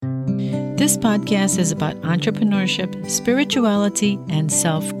This podcast is about entrepreneurship, spirituality, and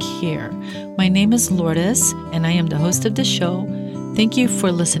self-care. My name is Lourdes, and I am the host of the show. Thank you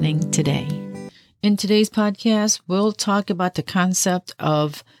for listening today. In today's podcast, we'll talk about the concept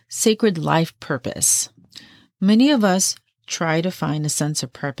of sacred life purpose. Many of us try to find a sense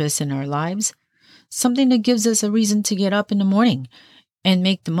of purpose in our lives, something that gives us a reason to get up in the morning and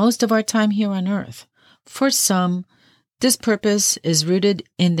make the most of our time here on earth. For some, this purpose is rooted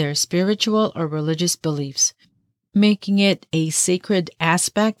in their spiritual or religious beliefs, making it a sacred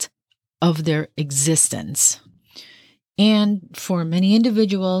aspect of their existence. And for many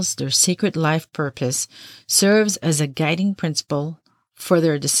individuals, their sacred life purpose serves as a guiding principle for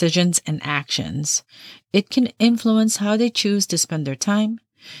their decisions and actions. It can influence how they choose to spend their time,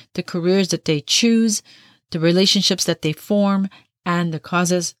 the careers that they choose, the relationships that they form, and the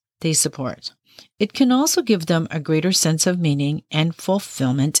causes they support. It can also give them a greater sense of meaning and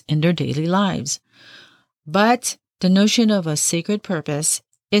fulfillment in their daily lives. But the notion of a sacred purpose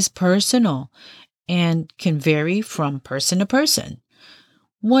is personal and can vary from person to person.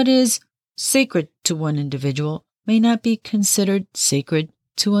 What is sacred to one individual may not be considered sacred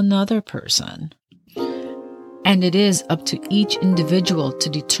to another person. And it is up to each individual to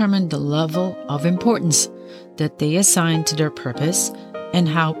determine the level of importance that they assign to their purpose and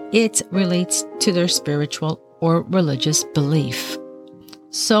how it relates to their spiritual or religious belief.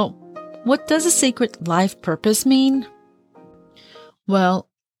 So, what does a sacred life purpose mean? Well,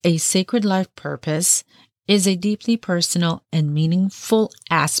 a sacred life purpose is a deeply personal and meaningful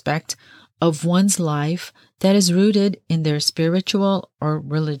aspect of one's life that is rooted in their spiritual or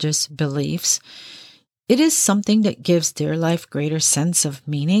religious beliefs. It is something that gives their life greater sense of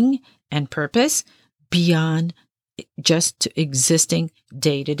meaning and purpose beyond just existing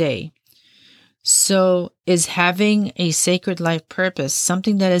day to day. So, is having a sacred life purpose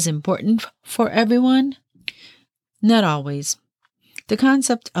something that is important for everyone? Not always. The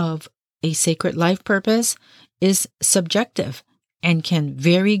concept of a sacred life purpose is subjective and can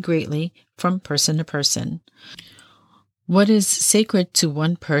vary greatly from person to person. What is sacred to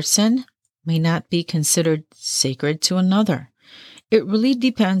one person may not be considered sacred to another. It really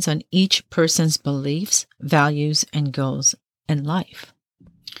depends on each person's beliefs, values, and goals in life.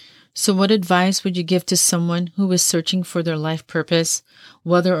 So what advice would you give to someone who is searching for their life purpose,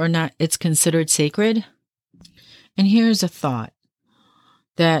 whether or not it's considered sacred? And here's a thought,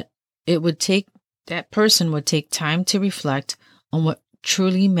 that that person would take time to reflect on what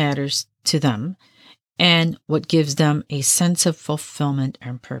truly matters to them and what gives them a sense of fulfillment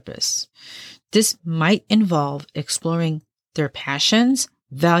and purpose. This might involve exploring their passions,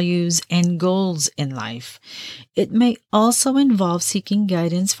 values, and goals in life. It may also involve seeking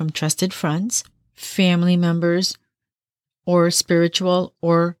guidance from trusted friends, family members, or spiritual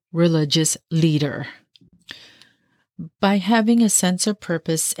or religious leader. By having a sense of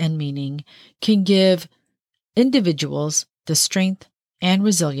purpose and meaning can give individuals the strength and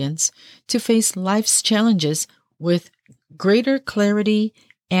resilience to face life's challenges with greater clarity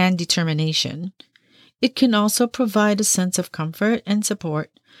and determination. It can also provide a sense of comfort and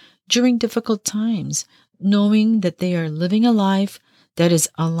support during difficult times, knowing that they are living a life that is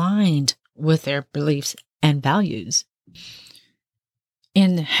aligned with their beliefs and values.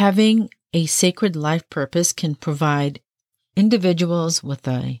 And having a sacred life purpose can provide individuals with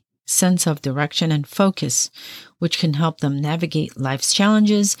a sense of direction and focus, which can help them navigate life's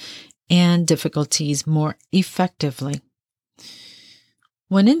challenges and difficulties more effectively.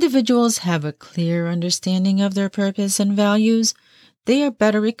 When individuals have a clear understanding of their purpose and values, they are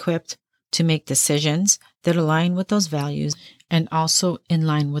better equipped to make decisions that align with those values and also in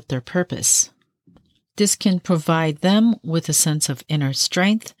line with their purpose. This can provide them with a sense of inner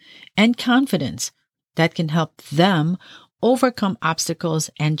strength and confidence that can help them overcome obstacles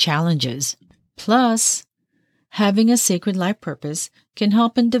and challenges. Plus, having a sacred life purpose can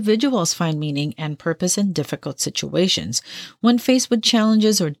help individuals find meaning and purpose in difficult situations. When faced with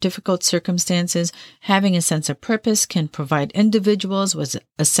challenges or difficult circumstances, having a sense of purpose can provide individuals with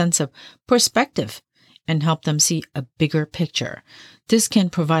a sense of perspective and help them see a bigger picture. This can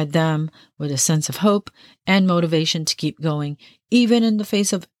provide them with a sense of hope and motivation to keep going, even in the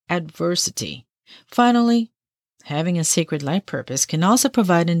face of adversity. Finally, having a sacred life purpose can also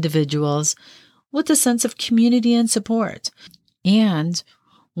provide individuals with a sense of community and support. And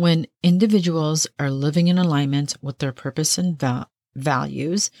when individuals are living in alignment with their purpose and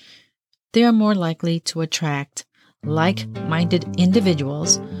values, they are more likely to attract like-minded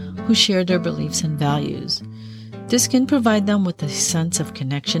individuals who share their beliefs and values. This can provide them with a sense of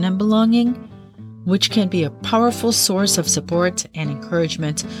connection and belonging, which can be a powerful source of support and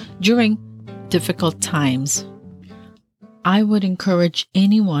encouragement during difficult times. I would encourage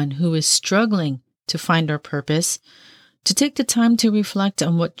anyone who is struggling to find their purpose to take the time to reflect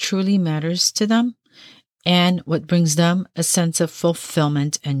on what truly matters to them and what brings them a sense of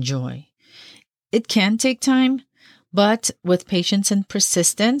fulfillment and joy. It can take time, but with patience and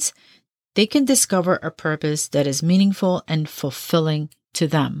persistence, they can discover a purpose that is meaningful and fulfilling to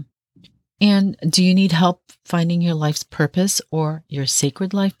them. And do you need help finding your life's purpose or your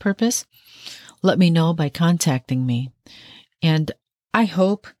sacred life purpose? Let me know by contacting me. And I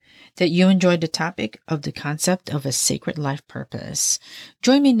hope that you enjoyed the topic of the concept of a sacred life purpose.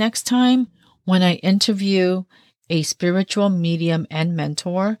 Join me next time when I interview a spiritual medium and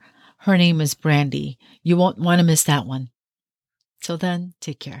mentor. Her name is Brandy. You won't want to miss that one. Till then,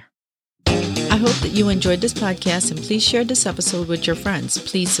 take care. I hope that you enjoyed this podcast, and please share this episode with your friends.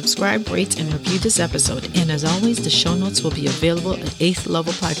 Please subscribe, rate, and review this episode. And as always, the show notes will be available at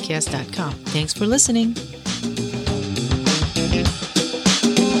 8thlevelpodcast.com. Thanks for listening.